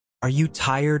Are you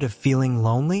tired of feeling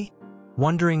lonely?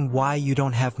 Wondering why you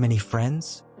don't have many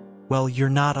friends? Well, you're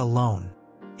not alone.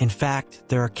 In fact,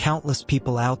 there are countless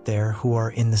people out there who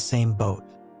are in the same boat.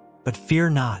 But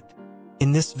fear not.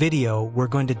 In this video, we're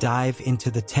going to dive into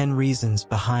the 10 reasons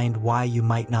behind why you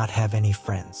might not have any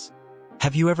friends.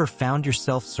 Have you ever found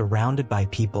yourself surrounded by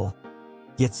people,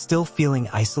 yet still feeling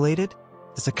isolated?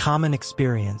 It's a common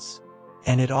experience,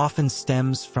 and it often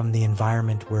stems from the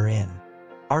environment we're in.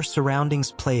 Our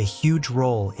surroundings play a huge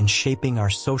role in shaping our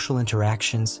social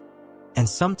interactions, and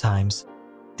sometimes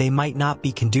they might not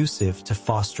be conducive to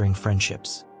fostering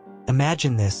friendships.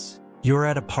 Imagine this: you're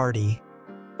at a party,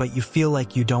 but you feel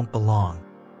like you don't belong.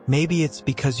 Maybe it's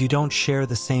because you don't share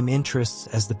the same interests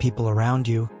as the people around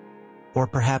you, or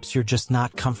perhaps you're just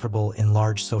not comfortable in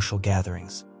large social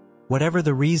gatherings. Whatever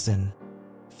the reason,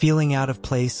 feeling out of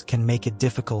place can make it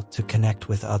difficult to connect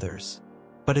with others.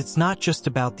 But it's not just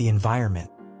about the environment.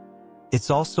 It's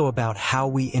also about how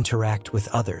we interact with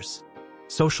others.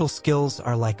 Social skills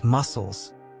are like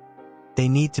muscles. They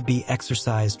need to be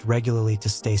exercised regularly to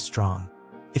stay strong.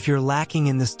 If you're lacking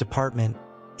in this department,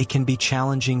 it can be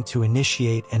challenging to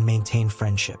initiate and maintain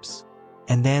friendships.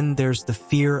 And then there's the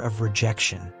fear of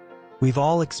rejection. We've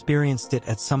all experienced it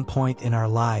at some point in our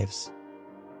lives.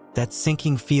 That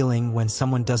sinking feeling when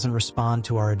someone doesn't respond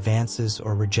to our advances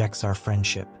or rejects our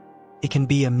friendship. It can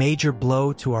be a major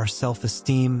blow to our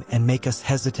self-esteem and make us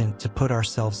hesitant to put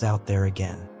ourselves out there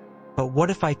again. But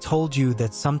what if I told you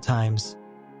that sometimes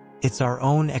it's our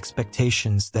own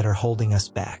expectations that are holding us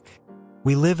back?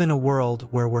 We live in a world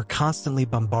where we're constantly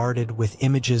bombarded with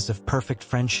images of perfect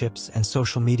friendships and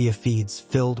social media feeds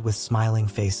filled with smiling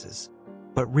faces.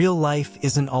 But real life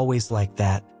isn't always like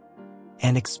that,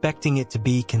 and expecting it to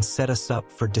be can set us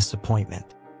up for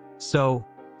disappointment. So,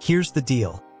 here's the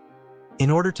deal. In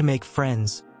order to make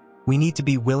friends, we need to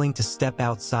be willing to step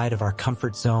outside of our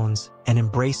comfort zones and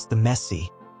embrace the messy,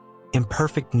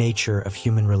 imperfect nature of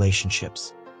human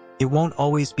relationships. It won't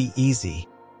always be easy,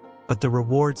 but the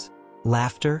rewards,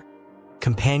 laughter,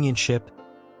 companionship,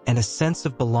 and a sense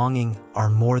of belonging are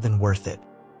more than worth it.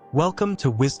 Welcome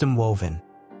to Wisdom Woven,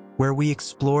 where we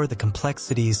explore the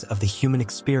complexities of the human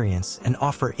experience and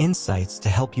offer insights to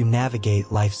help you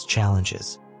navigate life's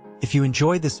challenges. If you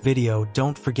enjoyed this video,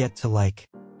 don't forget to like,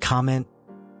 comment,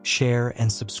 share,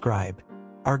 and subscribe.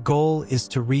 Our goal is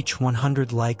to reach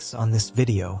 100 likes on this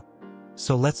video,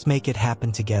 so let's make it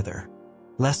happen together.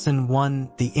 Lesson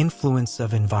 1: The influence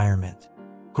of environment.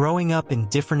 Growing up in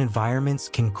different environments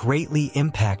can greatly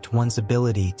impact one's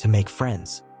ability to make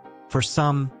friends. For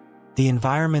some, the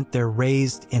environment they're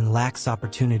raised in lacks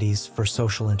opportunities for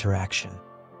social interaction.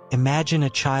 Imagine a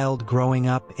child growing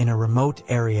up in a remote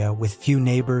area with few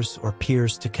neighbors or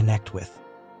peers to connect with.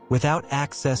 Without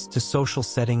access to social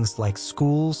settings like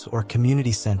schools or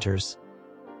community centers,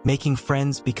 making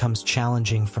friends becomes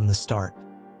challenging from the start.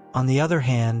 On the other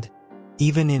hand,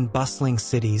 even in bustling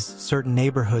cities, certain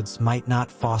neighborhoods might not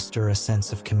foster a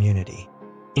sense of community.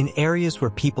 In areas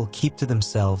where people keep to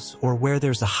themselves or where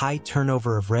there's a high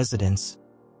turnover of residents,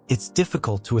 it's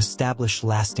difficult to establish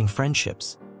lasting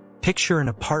friendships. Picture an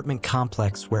apartment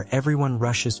complex where everyone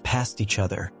rushes past each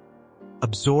other,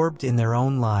 absorbed in their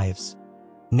own lives,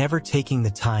 never taking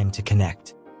the time to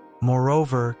connect.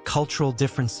 Moreover, cultural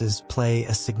differences play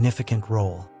a significant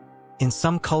role. In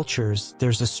some cultures,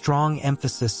 there's a strong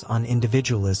emphasis on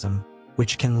individualism,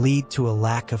 which can lead to a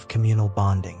lack of communal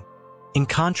bonding. In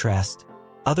contrast,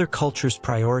 other cultures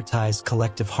prioritize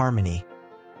collective harmony,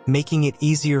 making it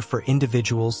easier for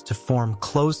individuals to form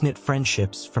close-knit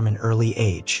friendships from an early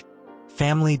age.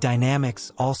 Family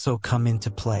dynamics also come into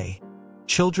play.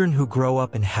 Children who grow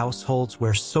up in households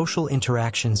where social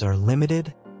interactions are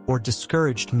limited or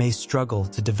discouraged may struggle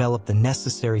to develop the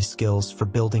necessary skills for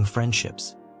building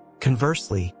friendships.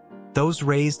 Conversely, those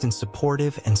raised in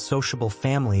supportive and sociable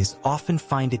families often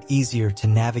find it easier to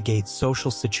navigate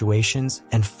social situations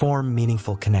and form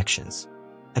meaningful connections.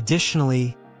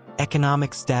 Additionally,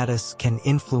 economic status can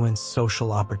influence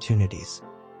social opportunities.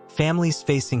 Families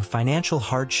facing financial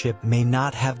hardship may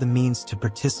not have the means to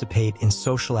participate in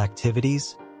social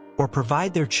activities or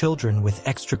provide their children with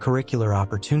extracurricular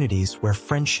opportunities where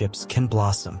friendships can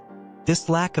blossom. This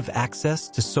lack of access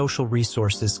to social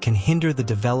resources can hinder the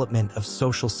development of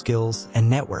social skills and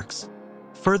networks.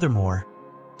 Furthermore,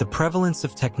 the prevalence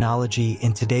of technology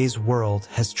in today's world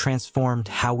has transformed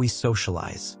how we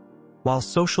socialize. While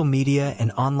social media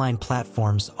and online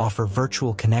platforms offer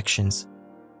virtual connections,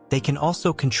 they can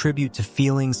also contribute to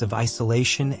feelings of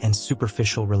isolation and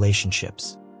superficial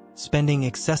relationships. Spending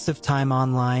excessive time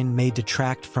online may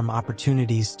detract from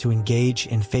opportunities to engage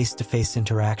in face-to-face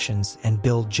interactions and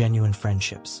build genuine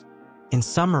friendships. In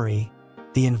summary,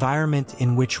 The environment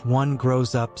in which one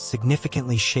grows up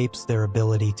significantly shapes their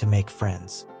ability to make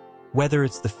friends. Whether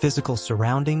it's the physical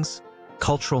surroundings,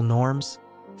 cultural norms,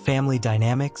 family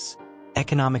dynamics,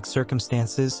 economic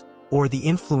circumstances, or the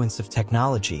influence of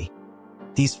technology,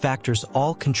 these factors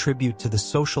all contribute to the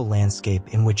social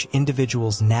landscape in which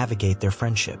individuals navigate their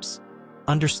friendships.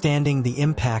 Understanding the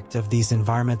impact of these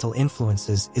environmental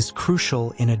influences is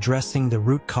crucial in addressing the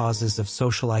root causes of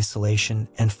social isolation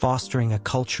and fostering a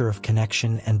culture of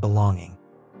connection and belonging.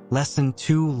 Lesson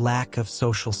 2: Lack of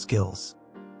social skills.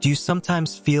 Do you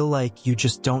sometimes feel like you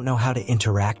just don't know how to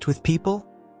interact with people?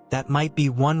 That might be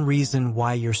one reason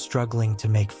why you're struggling to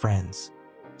make friends.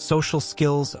 Social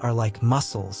skills are like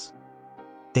muscles.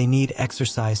 They need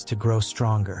exercise to grow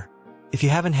stronger. If you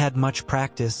haven't had much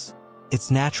practice, it's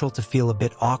natural to feel a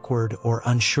bit awkward or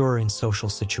unsure in social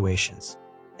situations.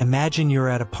 Imagine you're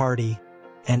at a party,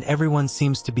 and everyone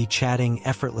seems to be chatting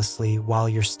effortlessly while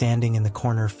you're standing in the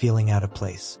corner feeling out of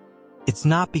place. It's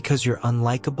not because you're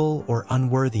unlikable or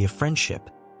unworthy of friendship.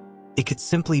 It could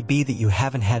simply be that you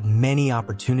haven't had many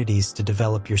opportunities to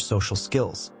develop your social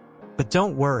skills. But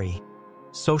don't worry,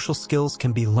 social skills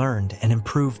can be learned and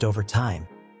improved over time.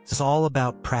 It's all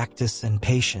about practice and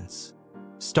patience.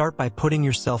 Start by putting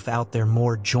yourself out there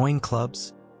more, join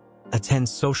clubs, attend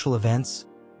social events,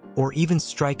 or even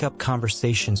strike up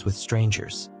conversations with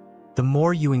strangers. The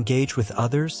more you engage with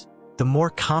others, the more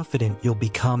confident you'll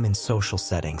become in social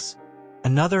settings.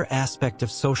 Another aspect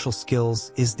of social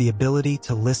skills is the ability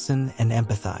to listen and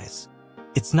empathize.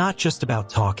 It's not just about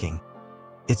talking.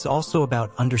 It's also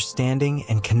about understanding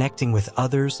and connecting with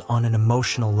others on an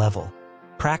emotional level.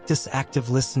 Practice active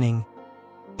listening.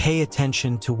 Pay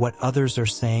attention to what others are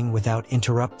saying without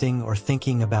interrupting or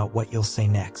thinking about what you'll say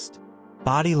next.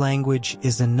 Body language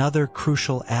is another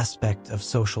crucial aspect of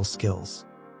social skills.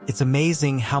 It's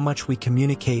amazing how much we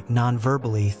communicate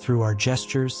non-verbally through our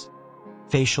gestures,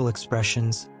 facial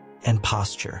expressions, and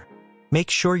posture. Make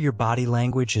sure your body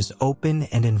language is open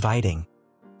and inviting,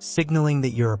 signaling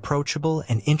that you're approachable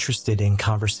and interested in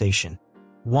conversation.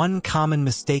 One common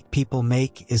mistake people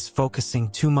make is focusing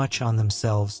too much on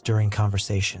themselves during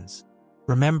conversations.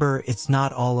 Remember, it's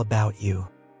not all about you.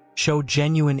 Show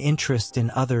genuine interest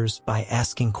in others by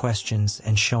asking questions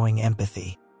and showing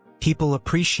empathy. People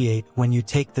appreciate when you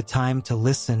take the time to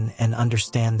listen and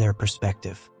understand their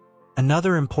perspective.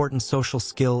 Another important social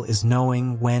skill is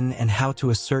knowing when and how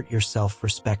to assert yourself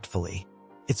respectfully.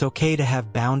 It's okay to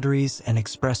have boundaries and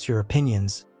express your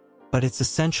opinions, but it's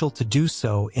essential to do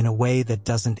so in a way that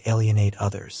doesn't alienate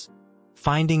others.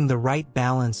 Finding the right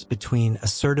balance between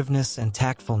assertiveness and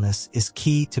tactfulness is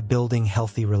key to building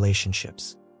healthy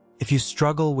relationships. If you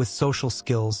struggle with social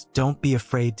skills, don't be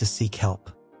afraid to seek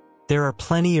help. There are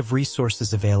plenty of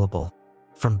resources available,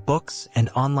 from books and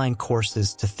online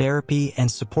courses to therapy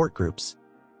and support groups.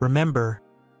 Remember,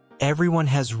 everyone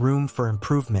has room for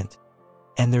improvement,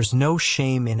 and there's no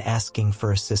shame in asking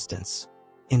for assistance.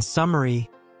 In summary,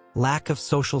 lack of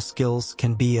social skills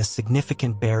can be a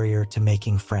significant barrier to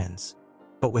making friends.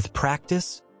 But with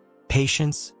practice,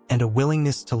 patience, and a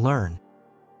willingness to learn,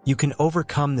 you can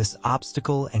overcome this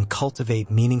obstacle and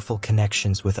cultivate meaningful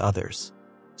connections with others.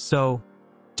 So,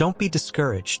 don't be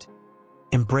discouraged.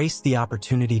 Embrace the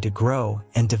opportunity to grow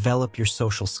and develop your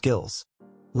social skills.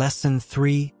 Lesson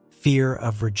 3: Fear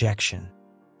of rejection.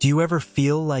 Do you ever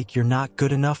feel like you're not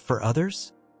good enough for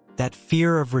others? That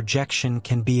fear of rejection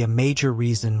can be a major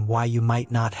reason why you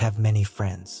might not have many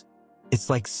friends. It's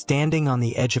like standing on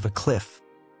the edge of a cliff,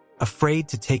 afraid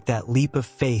to take that leap of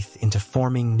faith into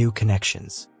forming new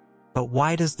connections. But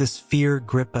why does this fear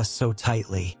grip us so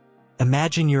tightly?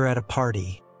 Imagine you're at a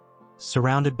party,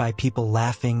 surrounded by people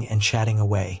laughing and chatting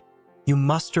away. You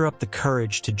muster up the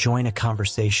courage to join a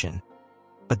conversation,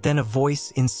 but then a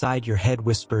voice inside your head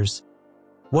whispers,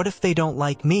 "What if they don't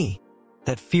like me?"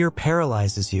 That fear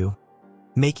paralyzes you,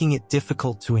 making it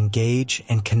difficult to engage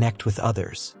and connect with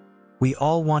others. We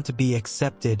all want to be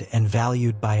accepted and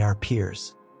valued by our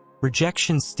peers.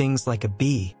 Rejection stings like a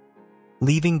bee,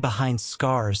 leaving behind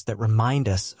scars that remind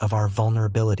us of our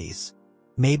vulnerabilities.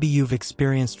 Maybe you've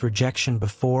experienced rejection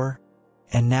before,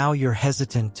 and now you're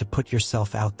hesitant to put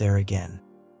yourself out there again.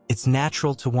 It's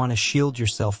natural to want to shield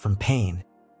yourself from pain,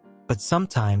 but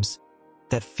sometimes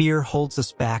that fear holds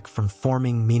us back from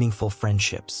forming meaningful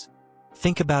friendships.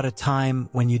 Think about a time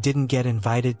when you didn't get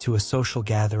invited to a social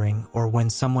gathering or when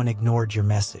someone ignored your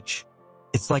message.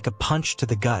 It's like a punch to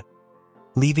the gut,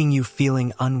 leaving you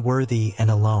feeling unworthy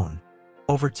and alone.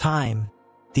 Over time,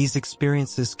 these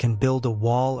experiences can build a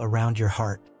wall around your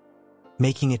heart,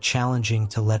 making it challenging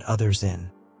to let others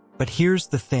in. But here's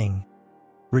the thing: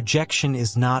 rejection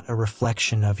is not a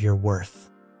reflection of your worth.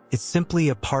 It's simply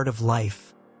a part of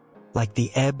life, like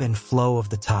the ebb and flow of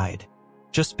the tide.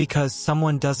 Just because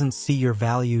someone doesn't see your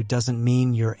value doesn't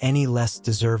mean you're any less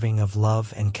deserving of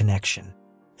love and connection.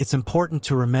 It's important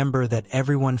to remember that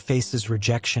everyone faces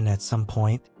rejection at some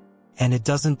point, and it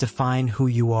doesn't define who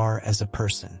you are as a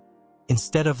person.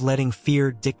 Instead of letting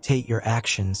fear dictate your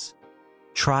actions,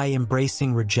 try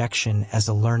embracing rejection as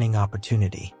a learning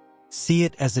opportunity. See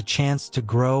it as a chance to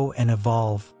grow and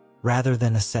evolve rather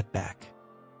than a setback.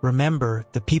 Remember,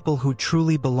 the people who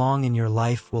truly belong in your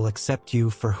life will accept you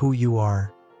for who you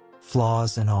are,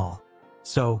 flaws and all.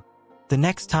 So, the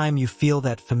next time you feel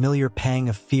that familiar pang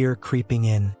of fear creeping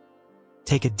in,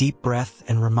 take a deep breath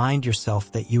and remind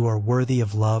yourself that you are worthy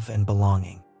of love and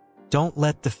belonging. Don't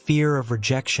let the fear of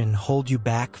rejection hold you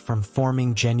back from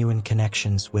forming genuine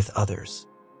connections with others.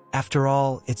 After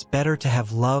all, it's better to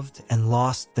have loved and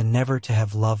lost than never to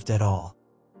have loved at all.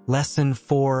 Lesson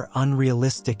 4: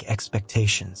 Unrealistic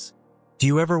Expectations. Do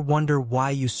you ever wonder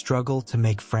why you struggle to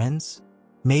make friends?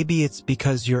 Maybe it's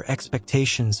because your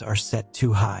expectations are set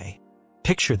too high.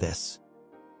 Picture this.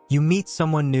 You meet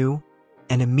someone new,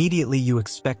 and immediately you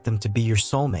expect them to be your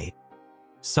soulmate,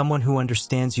 someone who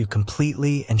understands you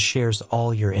completely and shares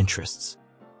all your interests.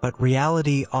 But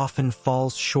reality often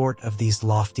falls short of these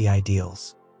lofty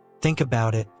ideals. Think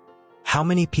about it. How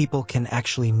many people can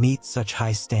actually meet such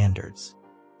high standards?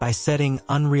 By setting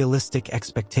unrealistic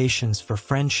expectations for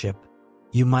friendship,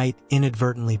 you might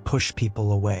inadvertently push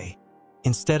people away.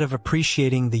 Instead of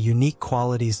appreciating the unique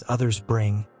qualities others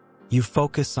bring, you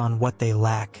focus on what they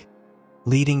lack,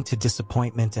 leading to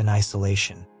disappointment and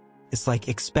isolation. It's like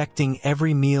expecting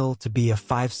every meal to be a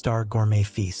 5-star gourmet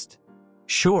feast.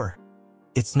 Sure,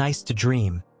 it's nice to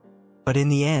dream, but in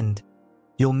the end,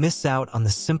 you'll miss out on the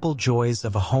simple joys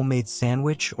of a homemade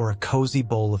sandwich or a cozy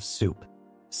bowl of soup.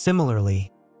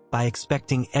 Similarly, by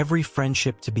expecting every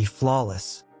friendship to be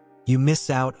flawless, you miss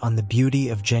out on the beauty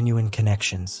of genuine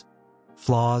connections,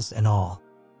 flaws and all.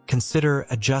 Consider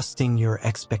adjusting your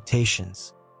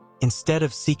expectations. Instead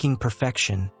of seeking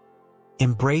perfection,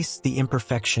 embrace the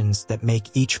imperfections that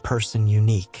make each person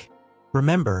unique.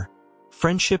 Remember,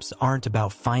 friendships aren't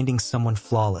about finding someone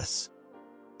flawless.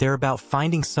 They're about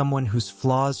finding someone whose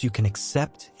flaws you can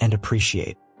accept and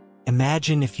appreciate.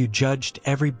 Imagine if you judged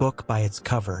every book by its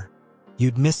cover.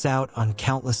 You'd miss out on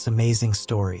countless amazing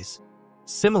stories.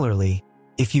 Similarly,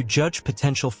 if you judge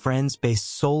potential friends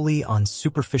based solely on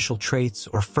superficial traits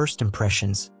or first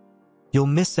impressions, you'll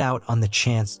miss out on the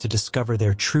chance to discover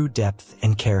their true depth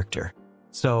and character.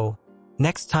 So,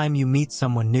 next time you meet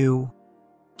someone new,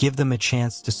 give them a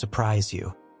chance to surprise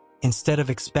you. Instead of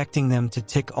expecting them to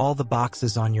tick all the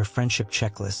boxes on your friendship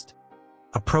checklist,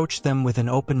 approach them with an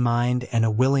open mind and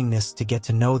a willingness to get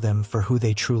to know them for who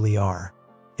they truly are.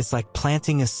 It's like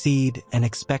planting a seed and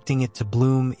expecting it to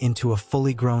bloom into a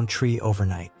fully grown tree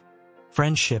overnight.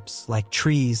 Friendships, like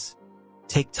trees,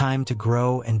 take time to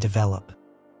grow and develop.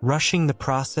 Rushing the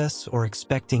process or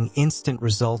expecting instant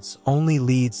results only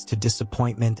leads to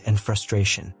disappointment and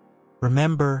frustration.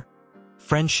 Remember,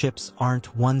 friendships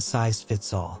aren't one size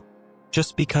fits all.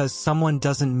 Just because someone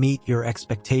doesn't meet your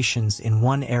expectations in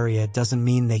one area doesn't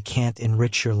mean they can't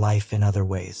enrich your life in other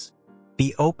ways.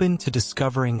 Be open to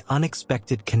discovering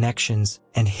unexpected connections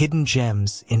and hidden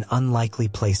gems in unlikely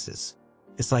places.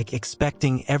 It's like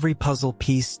expecting every puzzle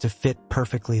piece to fit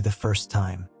perfectly the first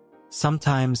time.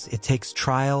 Sometimes it takes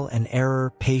trial and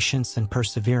error, patience and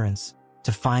perseverance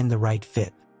to find the right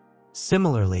fit.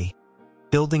 Similarly,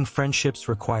 building friendships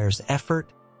requires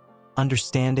effort,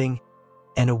 understanding,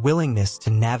 and a willingness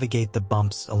to navigate the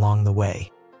bumps along the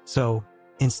way. So,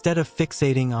 instead of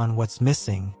fixating on what's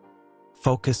missing,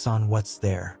 focus on what's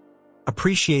there.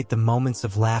 Appreciate the moments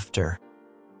of laughter,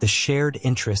 the shared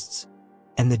interests,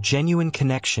 and the genuine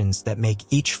connections that make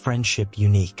each friendship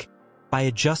unique. By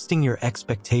adjusting your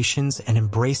expectations and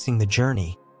embracing the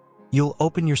journey, you'll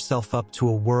open yourself up to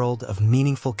a world of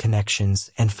meaningful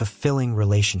connections and fulfilling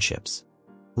relationships.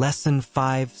 Lesson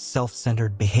 5: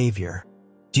 Self-centered behavior.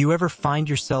 Do you ever find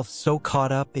yourself so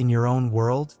caught up in your own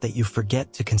world that you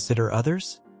forget to consider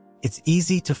others? It's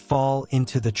easy to fall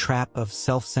into the trap of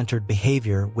self-centered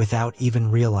behavior without even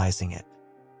realizing it.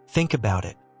 Think about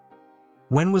it.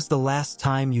 When was the last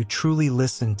time you truly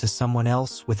listened to someone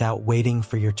else without waiting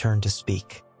for your turn to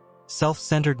speak?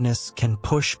 Self-centeredness can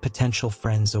push potential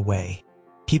friends away.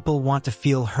 People want to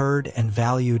feel heard and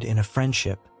valued in a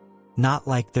friendship, not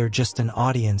like they're just an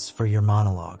audience for your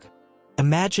monologue.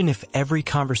 Imagine if every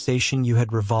conversation you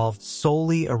had revolved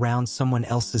solely around someone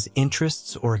else's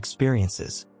interests or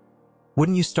experiences.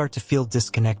 Wouldn't you start to feel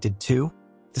disconnected too?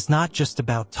 It's not just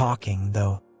about talking,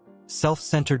 though.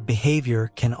 Self-centered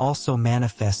behavior can also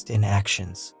manifest in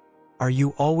actions. Are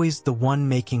you always the one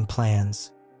making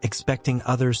plans, expecting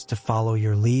others to follow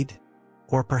your lead?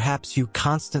 Or perhaps you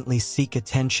constantly seek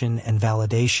attention and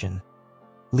validation,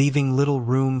 leaving little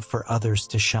room for others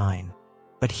to shine.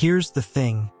 But here's the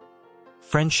thing,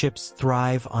 friendships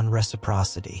thrive on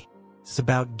reciprocity. It's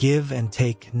about give and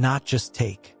take, not just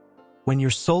take. When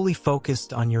you're solely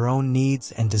focused on your own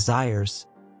needs and desires,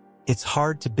 it's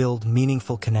hard to build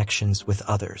meaningful connections with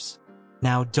others.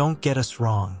 Now, don't get us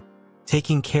wrong.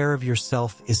 Taking care of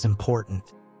yourself is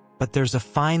important, but there's a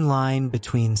fine line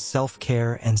between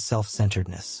self-care and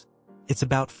self-centeredness. It's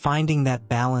about finding that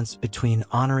balance between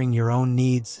honoring your own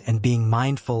needs and being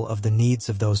mindful of the needs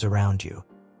of those around you.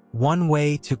 One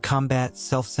way to combat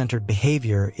self-centered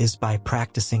behavior is by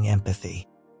practicing empathy.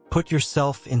 Put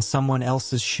yourself in someone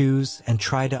else's shoes and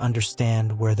try to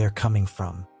understand where they're coming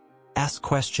from. Ask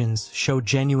questions, show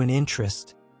genuine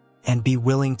interest, and be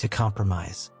willing to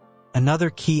compromise. Another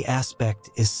key aspect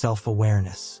is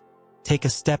self-awareness. Take a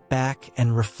step back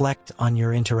and reflect on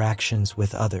your interactions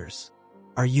with others.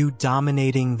 Are you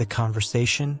dominating the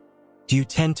conversation? Do you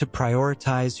tend to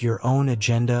prioritize your own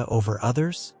agenda over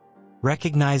others?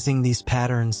 Recognizing these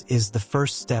patterns is the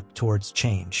first step towards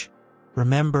change.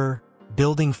 Remember,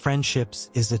 building friendships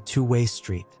is a two-way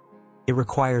street. It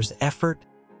requires effort,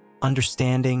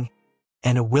 understanding,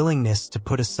 and a willingness to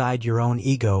put aside your own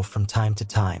ego from time to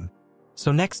time.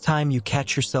 So next time you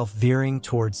catch yourself veering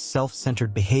towards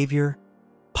self-centered behavior,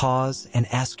 pause and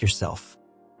ask yourself,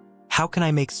 how can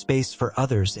I make space for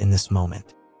others in this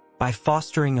moment? By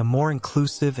fostering a more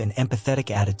inclusive and empathetic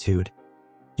attitude,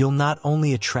 you'll not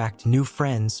only attract new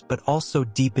friends but also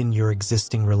deepen your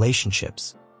existing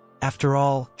relationships. After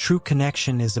all, true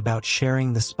connection is about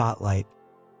sharing the spotlight,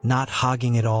 not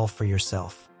hogging it all for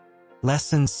yourself.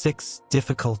 Lesson 6: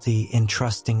 Difficulty in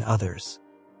trusting others.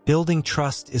 Building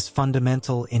trust is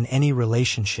fundamental in any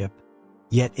relationship,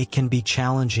 yet it can be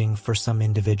challenging for some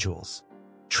individuals.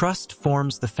 Trust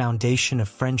forms the foundation of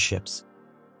friendships,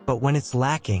 but when it's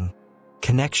lacking,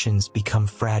 connections become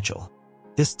fragile.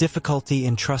 This difficulty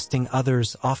in trusting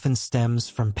others often stems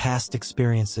from past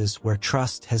experiences where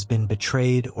trust has been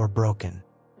betrayed or broken.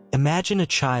 Imagine a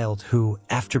child who,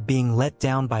 after being let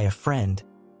down by a friend,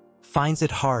 finds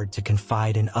it hard to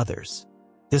confide in others.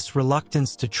 This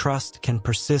reluctance to trust can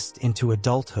persist into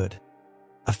adulthood,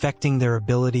 affecting their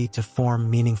ability to form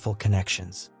meaningful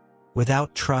connections.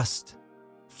 Without trust,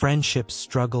 friendships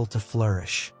struggle to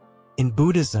flourish. In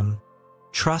Buddhism,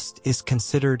 trust is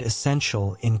considered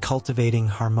essential in cultivating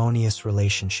harmonious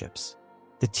relationships.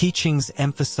 The teachings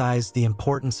emphasize the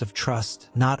importance of trust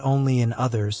not only in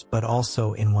others but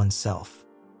also in oneself.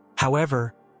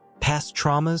 However, past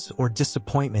traumas or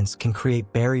disappointments can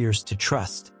create barriers to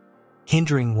trust,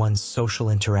 hindering one's social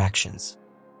interactions.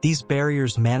 These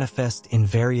barriers manifest in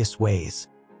various ways,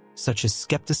 such as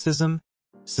skepticism,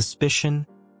 suspicion,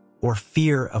 or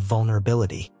fear of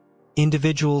vulnerability.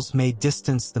 Individuals may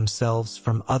distance themselves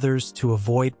from others to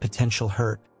avoid potential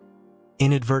hurt,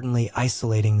 inadvertently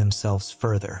isolating themselves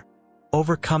further.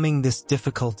 Overcoming this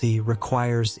difficulty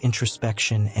requires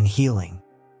introspection and healing.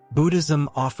 Buddhism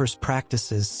offers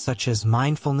practices such as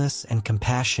mindfulness and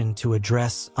compassion to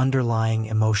address underlying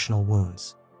emotional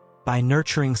wounds. By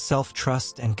nurturing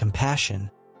self-trust and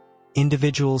compassion,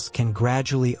 individuals can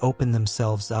gradually open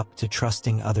themselves up to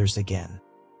trusting others again.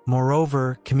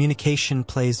 Moreover, communication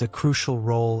plays a crucial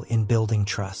role in building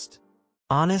trust.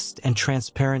 Honest and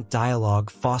transparent dialogue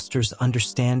fosters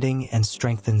understanding and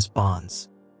strengthens bonds.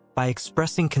 By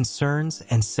expressing concerns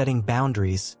and setting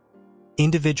boundaries,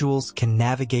 individuals can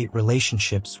navigate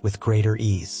relationships with greater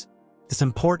ease. It's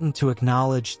important to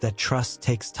acknowledge that trust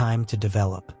takes time to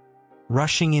develop.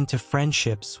 Rushing into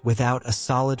friendships without a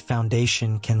solid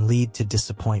foundation can lead to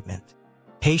disappointment.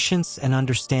 Patience and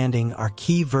understanding are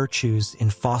key virtues in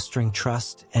fostering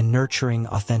trust and nurturing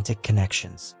authentic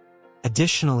connections.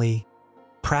 Additionally,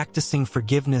 practicing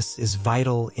forgiveness is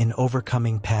vital in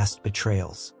overcoming past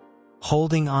betrayals.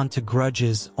 Holding on to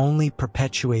grudges only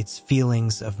perpetuates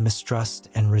feelings of mistrust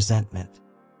and resentment.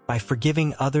 By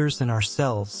forgiving others and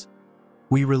ourselves,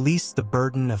 we release the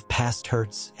burden of past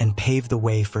hurts and pave the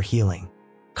way for healing.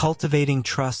 Cultivating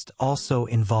trust also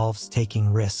involves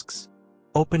taking risks.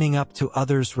 Opening up to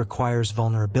others requires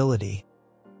vulnerability,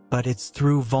 but it's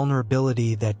through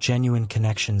vulnerability that genuine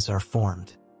connections are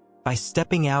formed. By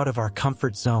stepping out of our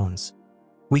comfort zones,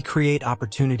 we create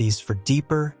opportunities for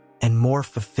deeper and more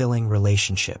fulfilling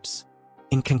relationships.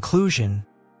 In conclusion,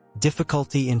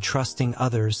 difficulty in trusting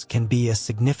others can be a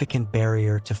significant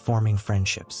barrier to forming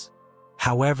friendships.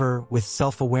 However, with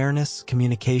self-awareness,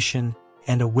 communication,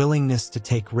 and a willingness to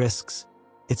take risks,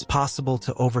 it's possible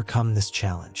to overcome this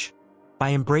challenge.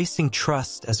 By embracing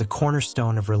trust as a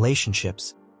cornerstone of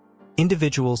relationships,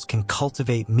 individuals can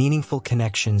cultivate meaningful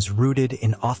connections rooted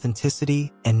in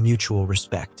authenticity and mutual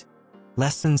respect.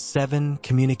 Lesson 7: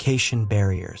 Communication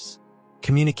barriers.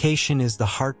 Communication is the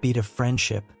heartbeat of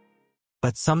friendship,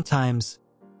 but sometimes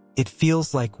it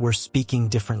feels like we're speaking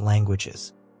different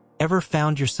languages. Ever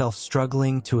found yourself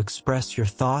struggling to express your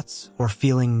thoughts or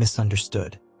feeling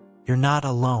misunderstood? You're not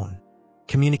alone.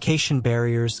 Communication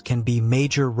barriers can be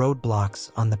major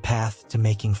roadblocks on the path to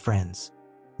making friends.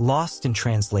 Lost in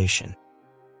translation.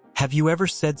 Have you ever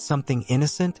said something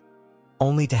innocent,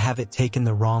 only to have it taken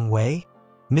the wrong way?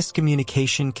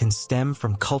 Miscommunication can stem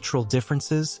from cultural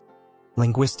differences,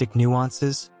 linguistic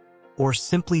nuances, or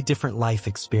simply different life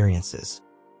experiences.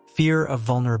 Fear of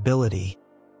vulnerability.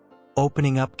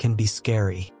 Opening up can be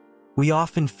scary. We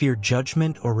often fear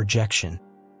judgment or rejection,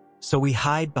 so we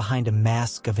hide behind a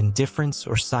mask of indifference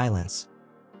or silence,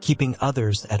 keeping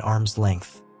others at arm's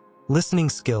length. Listening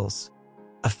skills.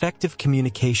 Effective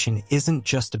communication isn't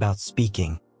just about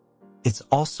speaking. It's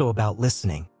also about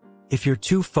listening. If you're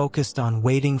too focused on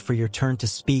waiting for your turn to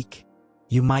speak,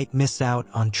 you might miss out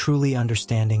on truly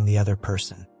understanding the other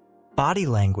person. Body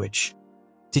language.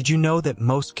 Did you know that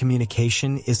most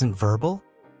communication isn't verbal?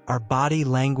 Our body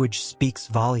language speaks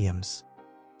volumes,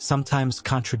 sometimes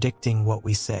contradicting what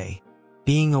we say.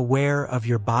 Being aware of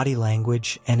your body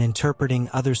language and interpreting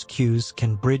others' cues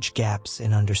can bridge gaps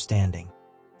in understanding.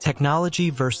 Technology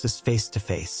versus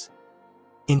face-to-face.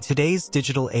 In today's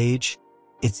digital age,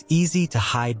 it's easy to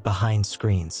hide behind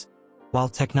screens. While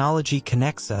technology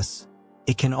connects us,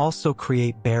 it can also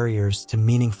create barriers to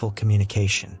meaningful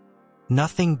communication.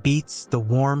 Nothing beats the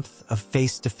warmth of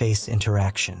face-to-face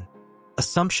interaction.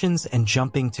 Assumptions and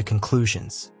jumping to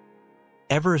conclusions.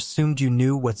 Ever assumed you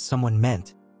knew what someone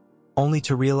meant, only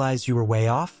to realize you were way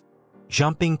off?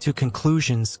 Jumping to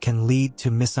conclusions can lead to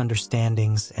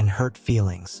misunderstandings and hurt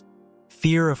feelings.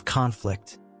 Fear of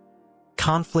conflict.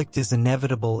 Conflict is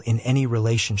inevitable in any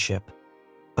relationship,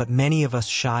 but many of us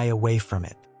shy away from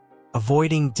it.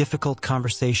 Avoiding difficult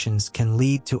conversations can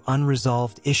lead to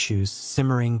unresolved issues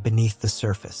simmering beneath the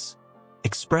surface.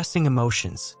 Expressing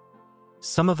emotions.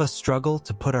 Some of us struggle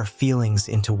to put our feelings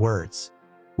into words.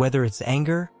 Whether it's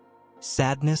anger,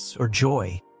 sadness, or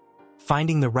joy,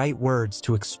 finding the right words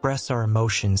to express our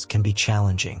emotions can be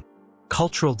challenging.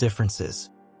 Cultural differences.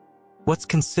 What's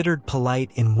considered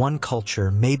polite in one culture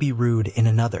may be rude in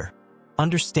another.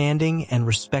 Understanding and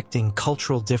respecting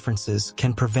cultural differences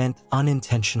can prevent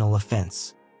unintentional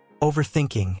offense.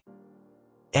 Overthinking.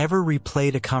 Ever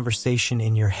replayed a conversation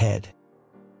in your head,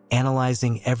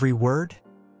 analyzing every word?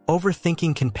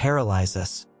 Overthinking can paralyze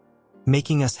us,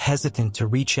 making us hesitant to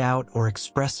reach out or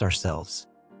express ourselves.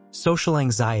 Social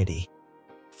anxiety.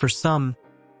 For some,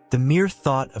 the mere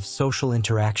thought of social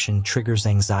interaction triggers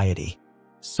anxiety.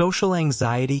 Social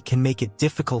anxiety can make it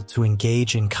difficult to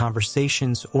engage in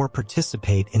conversations or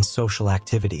participate in social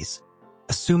activities.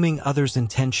 Assuming others'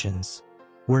 intentions.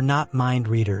 We're not mind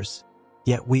readers,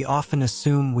 yet we often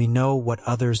assume we know what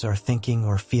others are thinking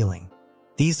or feeling.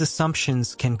 These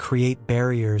assumptions can create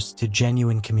barriers to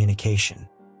genuine communication.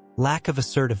 Lack of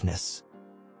assertiveness.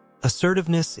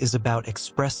 Assertiveness is about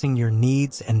expressing your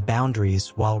needs and boundaries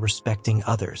while respecting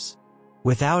others.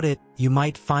 Without it, you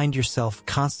might find yourself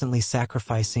constantly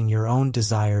sacrificing your own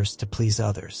desires to please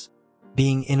others.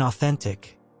 Being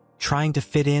inauthentic. Trying to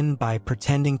fit in by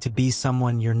pretending to be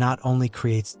someone you're not only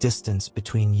creates distance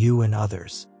between you and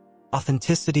others.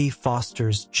 Authenticity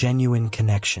fosters genuine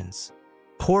connections.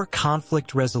 Poor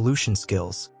conflict resolution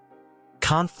skills.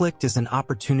 Conflict is an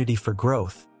opportunity for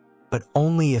growth, but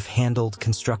only if handled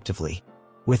constructively.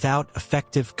 Without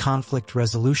effective conflict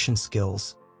resolution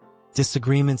skills,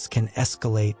 disagreements can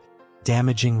escalate,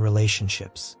 damaging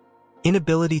relationships.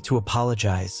 Inability to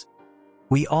apologize.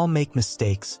 We all make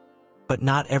mistakes, but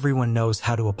not everyone knows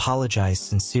how to apologize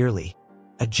sincerely.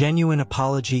 A genuine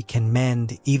apology can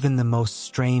mend even the most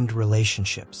strained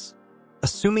relationships.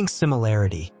 Assuming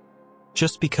similarity.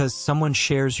 Just because someone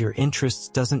shares your interests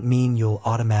doesn't mean you'll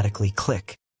automatically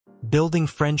click. Building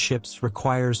friendships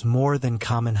requires more than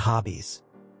common hobbies.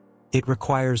 It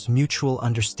requires mutual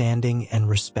understanding and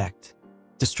respect.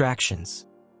 Distractions.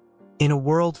 In a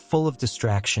world full of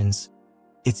distractions,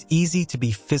 it's easy to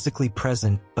be physically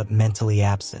present but mentally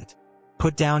absent.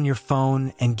 Put down your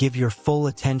phone and give your full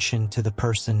attention to the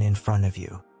person in front of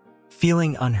you.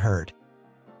 Feeling unheard.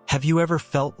 Have you ever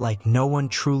felt like no one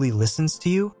truly listens to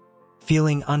you?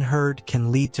 Feeling unheard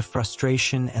can lead to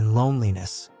frustration and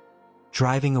loneliness,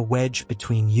 driving a wedge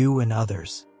between you and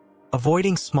others.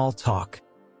 Avoiding small talk.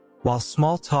 While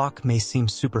small talk may seem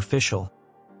superficial,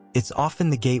 it's often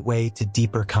the gateway to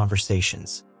deeper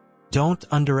conversations. Don't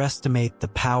underestimate the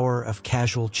power of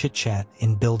casual chit-chat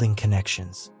in building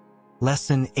connections.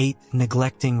 Lesson 8: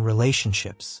 Neglecting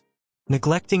relationships.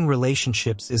 Neglecting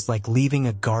relationships is like leaving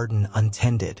a garden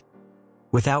untended.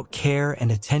 Without care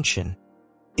and attention,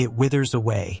 it withers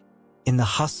away. In the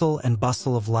hustle and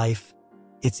bustle of life,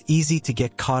 it's easy to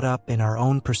get caught up in our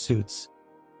own pursuits,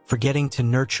 forgetting to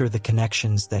nurture the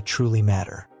connections that truly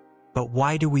matter. But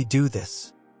why do we do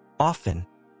this? Often,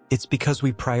 it's because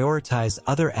we prioritize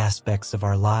other aspects of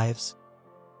our lives,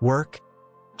 work,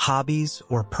 hobbies,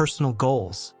 or personal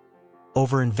goals,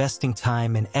 over investing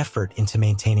time and effort into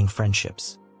maintaining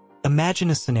friendships. Imagine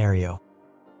a scenario.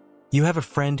 You have a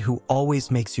friend who always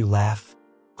makes you laugh,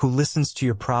 who listens to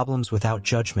your problems without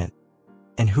judgment,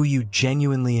 and who you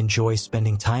genuinely enjoy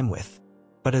spending time with.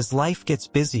 But as life gets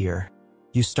busier,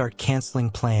 you start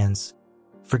canceling plans,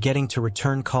 forgetting to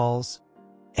return calls,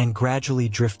 and gradually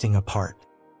drifting apart.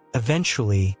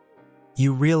 Eventually,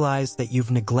 you realize that you've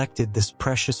neglected this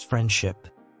precious friendship,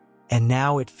 and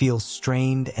now it feels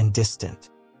strained and distant.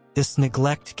 This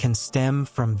neglect can stem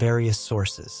from various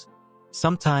sources.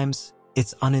 Sometimes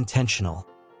it's unintentional.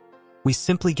 We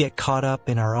simply get caught up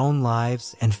in our own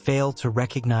lives and fail to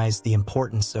recognize the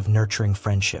importance of nurturing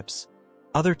friendships.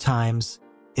 Other times,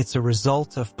 it's a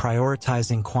result of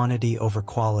prioritizing quantity over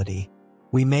quality.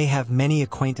 We may have many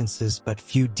acquaintances but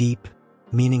few deep,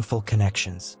 meaningful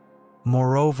connections.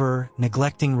 Moreover,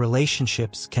 neglecting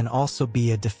relationships can also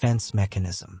be a defense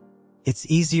mechanism. It's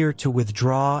easier to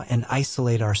withdraw and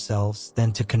isolate ourselves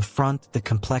than to confront the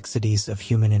complexities of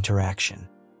human interaction.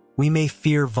 We may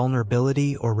fear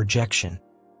vulnerability or rejection,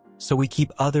 so we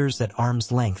keep others at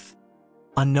arm's length,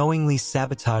 unknowingly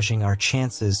sabotaging our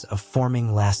chances of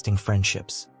forming lasting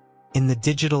friendships. In the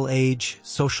digital age,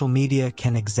 social media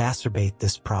can exacerbate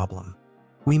this problem.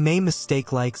 We may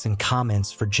mistake likes and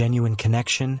comments for genuine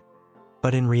connection,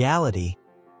 but in reality,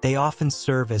 they often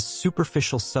serve as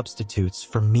superficial substitutes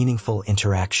for meaningful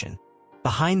interaction.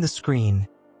 Behind the screen,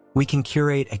 we can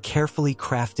curate a carefully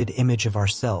crafted image of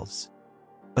ourselves,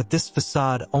 but this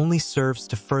facade only serves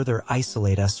to further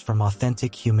isolate us from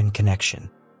authentic human connection.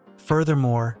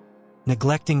 Furthermore,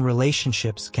 neglecting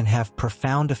relationships can have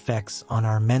profound effects on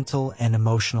our mental and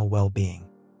emotional well-being.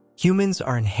 Humans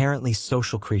are inherently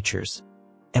social creatures,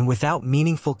 and without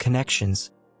meaningful connections,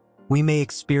 we may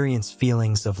experience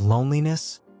feelings of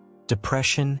loneliness,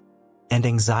 depression, and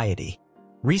anxiety.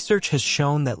 Research has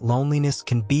shown that loneliness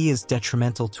can be as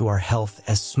detrimental to our health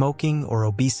as smoking or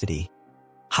obesity,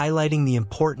 highlighting the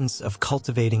importance of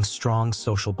cultivating strong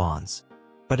social bonds.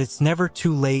 But it's never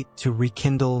too late to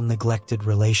rekindle neglected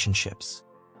relationships.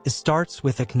 It starts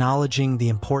with acknowledging the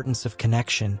importance of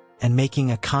connection and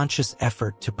making a conscious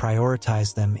effort to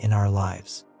prioritize them in our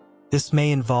lives. This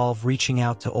may involve reaching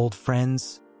out to old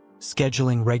friends,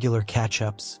 scheduling regular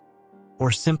catch-ups, or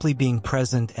simply being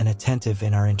present and attentive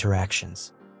in our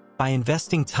interactions. By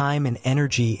investing time and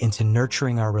energy into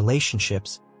nurturing our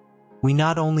relationships, we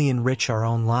not only enrich our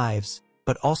own lives,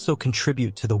 but also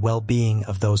contribute to the well-being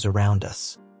of those around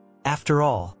us. After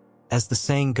all, as the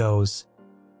saying goes,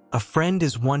 a friend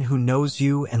is one who knows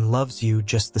you and loves you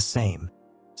just the same.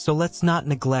 So let's not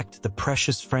neglect the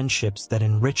precious friendships that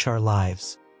enrich our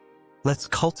lives. Let's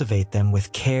cultivate them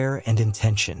with care and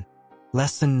intention.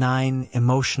 Lesson 9: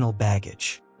 Emotional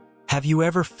baggage. Have you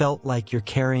ever felt like you're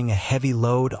carrying a heavy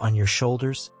load on your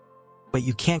shoulders, but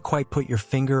you can't quite put your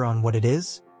finger on what it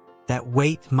is? That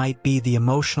weight might be the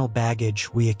emotional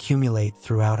baggage we accumulate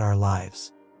throughout our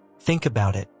lives. Think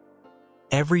about it.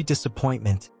 Every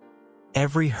disappointment,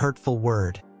 every hurtful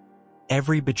word,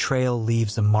 every betrayal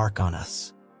leaves a mark on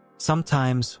us.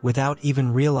 Sometimes, without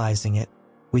even realizing it,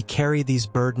 we carry these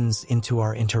burdens into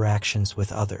our interactions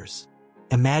with others.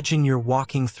 Imagine you're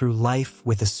walking through life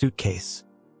with a suitcase.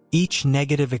 Each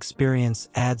negative experience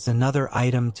adds another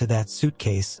item to that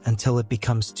suitcase until it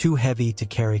becomes too heavy to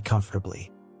carry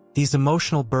comfortably. These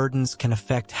emotional burdens can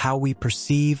affect how we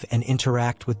perceive and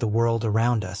interact with the world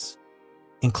around us,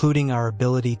 including our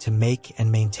ability to make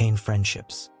and maintain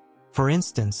friendships. For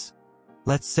instance,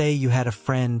 let's say you had a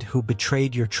friend who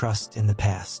betrayed your trust in the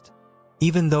past.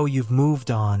 Even though you've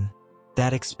moved on,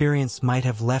 that experience might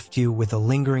have left you with a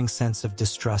lingering sense of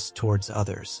distrust towards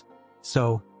others.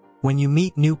 So, when you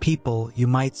meet new people, you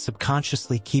might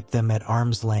subconsciously keep them at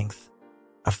arm's length,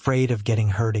 afraid of getting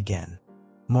hurt again.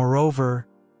 Moreover,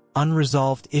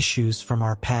 unresolved issues from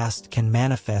our past can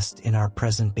manifest in our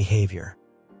present behavior.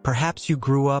 Perhaps you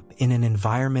grew up in an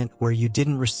environment where you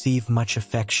didn't receive much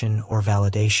affection or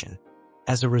validation.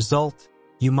 As a result,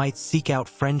 you might seek out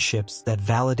friendships that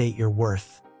validate your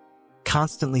worth,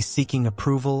 constantly seeking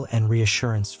approval and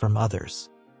reassurance from others.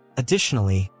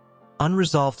 Additionally,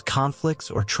 Unresolved conflicts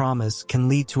or traumas can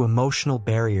lead to emotional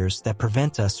barriers that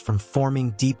prevent us from forming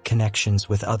deep connections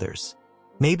with others.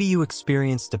 Maybe you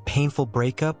experienced a painful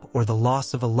breakup or the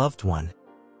loss of a loved one,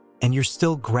 and you're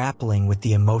still grappling with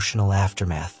the emotional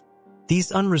aftermath. These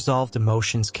unresolved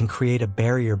emotions can create a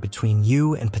barrier between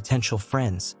you and potential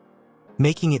friends,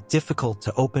 making it difficult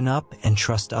to open up and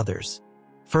trust others.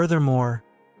 Furthermore,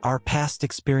 our past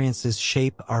experiences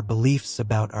shape our beliefs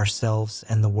about ourselves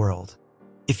and the world.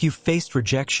 If you've faced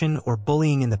rejection or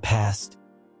bullying in the past,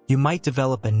 you might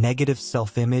develop a negative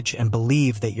self-image and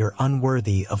believe that you're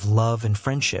unworthy of love and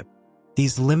friendship.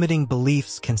 These limiting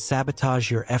beliefs can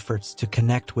sabotage your efforts to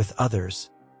connect with others,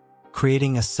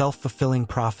 creating a self-fulfilling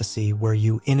prophecy where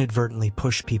you inadvertently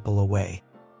push people away.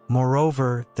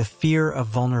 Moreover, the fear of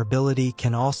vulnerability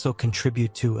can also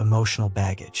contribute to emotional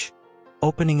baggage.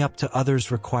 Opening up to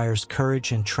others requires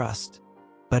courage and trust,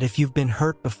 but if you've been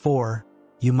hurt before,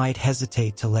 you might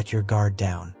hesitate to let your guard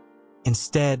down.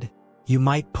 Instead, you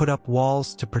might put up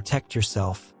walls to protect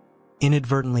yourself,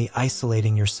 inadvertently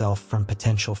isolating yourself from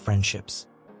potential friendships.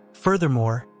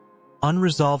 Furthermore,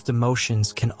 unresolved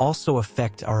emotions can also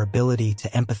affect our ability to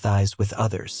empathize with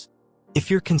others. If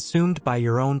you're consumed by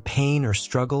your own pain or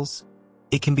struggles,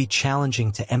 it can be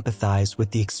challenging to empathize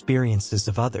with the experiences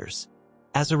of others.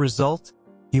 As a result,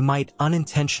 you might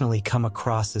unintentionally come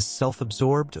across as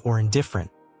self-absorbed or indifferent,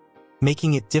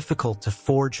 making it difficult to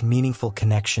forge meaningful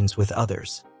connections with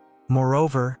others.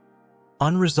 Moreover,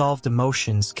 unresolved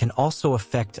emotions can also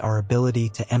affect our ability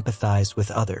to empathize with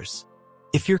others.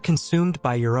 If you're consumed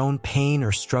by your own pain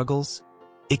or struggles,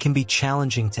 it can be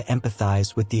challenging to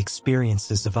empathize with the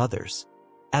experiences of others.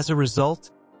 As a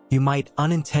result, you might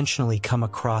unintentionally come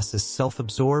across as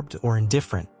self-absorbed or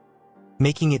indifferent,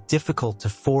 making it difficult to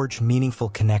forge meaningful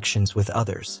connections with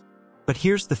others. But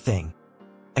here's the thing.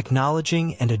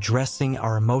 Acknowledging and addressing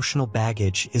our emotional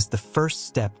baggage is the first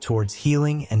step towards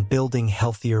healing and building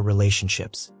healthier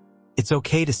relationships. It's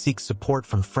okay to seek support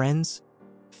from friends,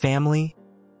 family,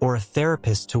 or a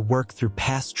therapist to work through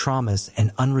past traumas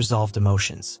and unresolved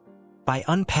emotions. By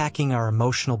unpacking our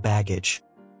emotional baggage,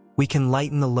 we can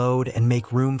lighten the load and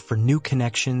make room for new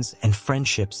connections and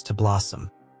friendships to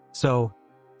blossom. So,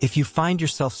 if you find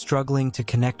yourself struggling to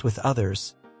connect with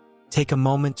others, take a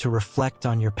moment to reflect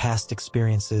on your past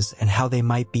experiences and how they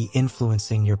might be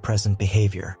influencing your present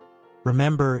behavior.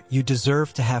 Remember, you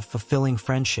deserve to have fulfilling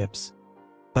friendships,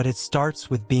 but it starts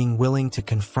with being willing to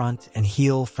confront and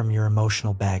heal from your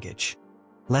emotional baggage.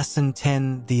 Lesson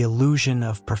 10: The Illusion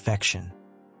of Perfection.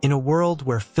 In a world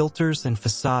where filters and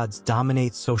facades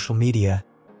dominate social media,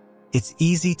 it's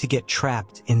easy to get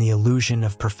trapped in the illusion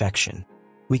of perfection.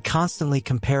 We constantly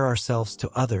compare ourselves to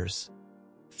others,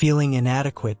 feeling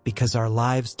inadequate because our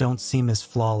lives don't seem as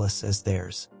flawless as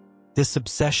theirs. This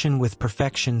obsession with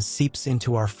perfection seeps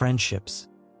into our friendships,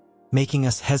 making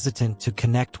us hesitant to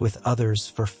connect with others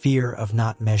for fear of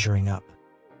not measuring up.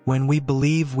 When we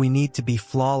believe we need to be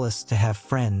flawless to have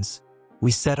friends,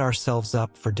 we set ourselves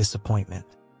up for disappointment.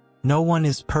 No one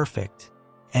is perfect,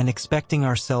 and expecting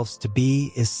ourselves to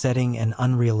be is setting an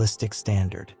unrealistic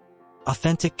standard.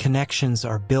 Authentic connections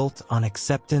are built on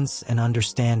acceptance and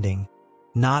understanding,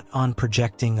 not on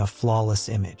projecting a flawless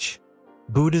image.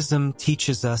 Buddhism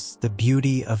teaches us the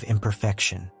beauty of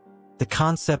imperfection. The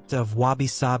concept of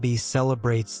wabi-sabi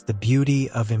celebrates the beauty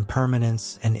of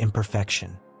impermanence and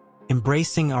imperfection.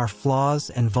 Embracing our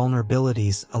flaws and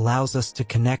vulnerabilities allows us to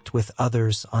connect with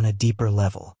others on a deeper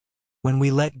level. When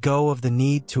we let go of the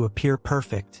need to appear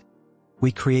perfect,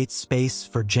 we create space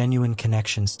for genuine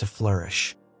connections to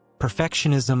flourish.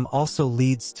 Perfectionism also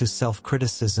leads to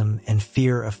self-criticism and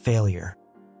fear of failure.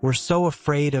 We're so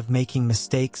afraid of making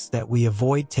mistakes that we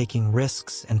avoid taking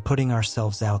risks and putting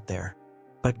ourselves out there.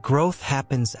 But growth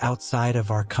happens outside of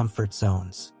our comfort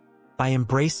zones. By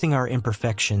embracing our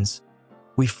imperfections,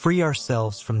 we free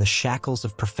ourselves from the shackles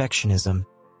of perfectionism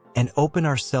and open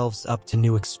ourselves up to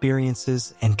new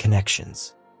experiences and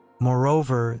connections.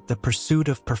 Moreover, the pursuit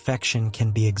of perfection can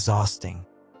be exhausting.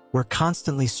 We're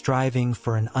constantly striving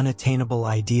for an unattainable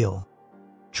ideal,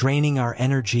 draining our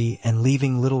energy and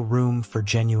leaving little room for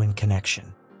genuine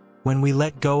connection. When we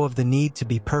let go of the need to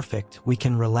be perfect, we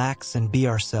can relax and be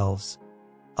ourselves,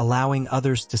 allowing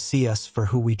others to see us for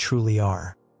who we truly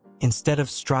are. Instead of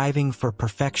striving for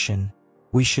perfection,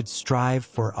 we should strive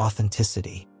for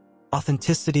authenticity.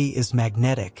 Authenticity is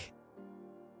magnetic.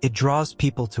 It draws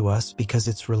people to us because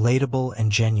it's relatable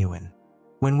and genuine.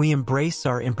 When we embrace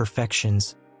our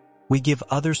imperfections, we give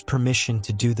others permission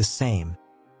to do the same,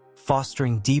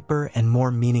 fostering deeper and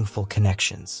more meaningful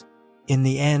connections. In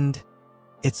the end,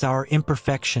 it's our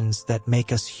imperfections that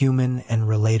make us human and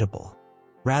relatable.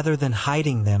 Rather than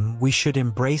hiding them, we should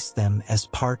embrace them as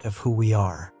part of who we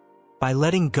are. By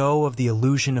letting go of the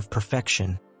illusion of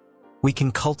perfection, we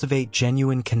can cultivate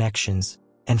genuine connections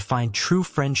and find true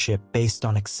friendship based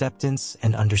on acceptance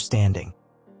and understanding.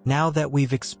 Now that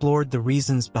we've explored the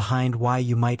reasons behind why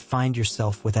you might find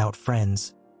yourself without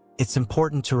friends, it's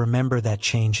important to remember that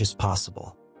change is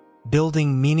possible.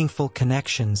 Building meaningful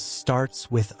connections starts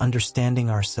with understanding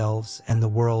ourselves and the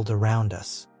world around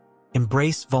us.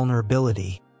 Embrace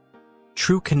vulnerability.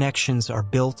 True connections are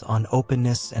built on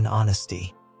openness and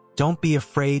honesty. Don't be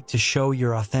afraid to show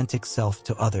your authentic self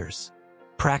to others.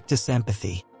 Practice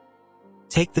empathy.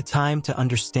 Take the time to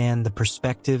understand the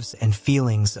perspectives and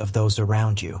feelings of those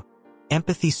around you.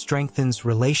 Empathy strengthens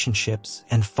relationships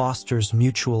and fosters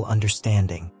mutual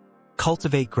understanding.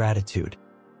 Cultivate gratitude.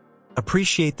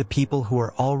 Appreciate the people who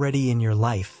are already in your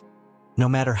life, no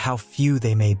matter how few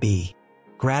they may be.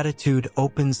 Gratitude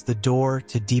opens the door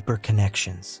to deeper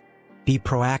connections. Be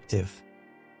proactive.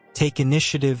 Take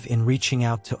initiative in reaching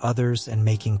out to others and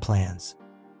making plans.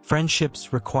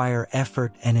 Friendships require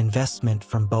effort and investment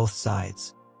from both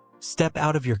sides. Step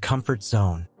out of your comfort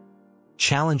zone.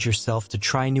 Challenge yourself to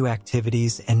try new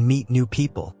activities and meet new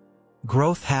people.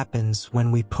 Growth happens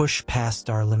when we push past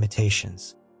our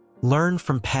limitations. Learn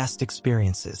from past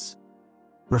experiences.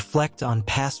 Reflect on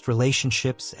past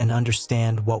relationships and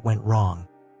understand what went wrong.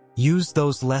 Use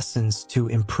those lessons to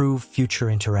improve future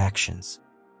interactions.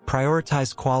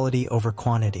 Prioritize quality over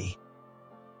quantity.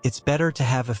 It's better to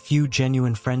have a few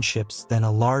genuine friendships than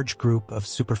a large group of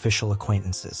superficial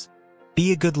acquaintances.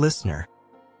 Be a good listener.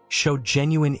 Show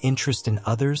genuine interest in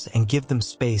others and give them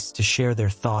space to share their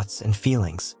thoughts and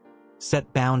feelings.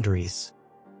 Set boundaries.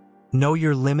 Know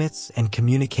your limits and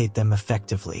communicate them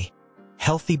effectively.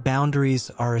 Healthy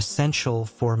boundaries are essential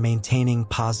for maintaining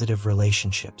positive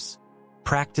relationships.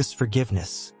 Practice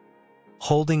forgiveness.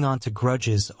 Holding on to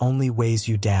grudges only weighs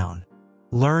you down.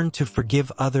 Learn to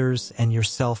forgive others and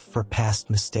yourself for past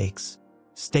mistakes.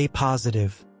 Stay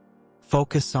positive.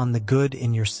 Focus on the good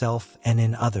in yourself and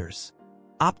in others.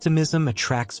 Optimism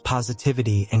attracts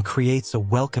positivity and creates a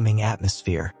welcoming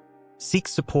atmosphere. Seek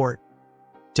support.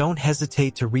 Don't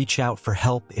hesitate to reach out for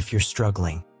help if you're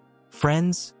struggling.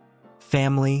 Friends,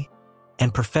 family,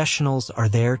 and professionals are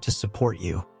there to support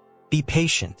you. Be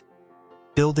patient.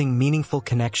 Building meaningful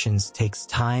connections takes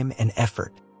time and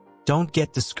effort. Don't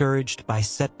get discouraged by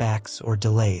setbacks or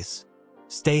delays.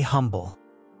 Stay humble.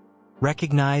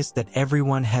 Recognize that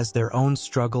everyone has their own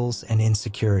struggles and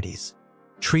insecurities.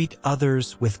 Treat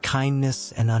others with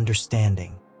kindness and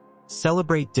understanding.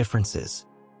 Celebrate differences.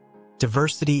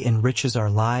 Diversity enriches our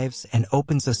lives and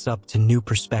opens us up to new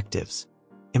perspectives.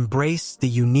 Embrace the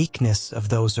uniqueness of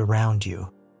those around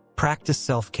you. Practice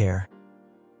self-care.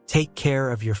 Take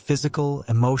care of your physical,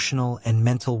 emotional, and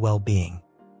mental well-being.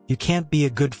 You can't be a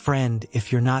good friend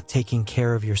if you're not taking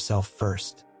care of yourself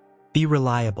first. Be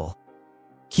reliable.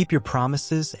 Keep your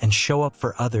promises and show up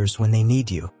for others when they need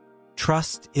you.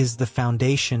 Trust is the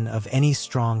foundation of any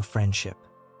strong friendship.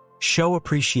 Show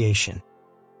appreciation.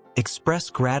 Express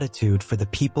gratitude for the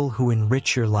people who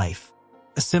enrich your life.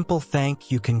 A simple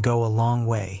thank you can go a long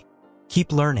way.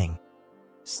 Keep learning.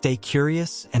 Stay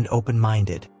curious and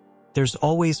open-minded. There's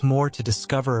always more to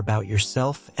discover about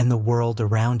yourself and the world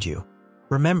around you.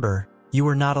 Remember, you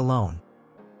are not alone.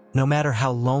 No matter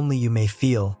how lonely you may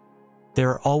feel, there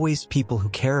are always people who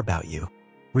care about you.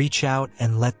 Reach out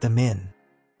and let them in.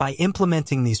 By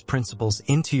implementing these principles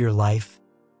into your life,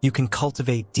 you can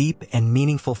cultivate deep and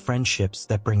meaningful friendships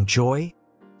that bring joy,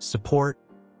 support,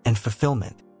 and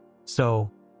fulfillment. So,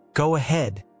 go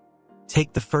ahead,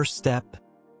 take the first step,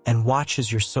 and watch as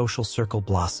your social circle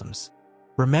blossoms.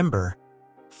 Remember,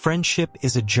 friendship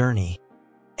is a journey,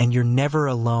 and you're never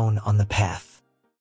alone on the path.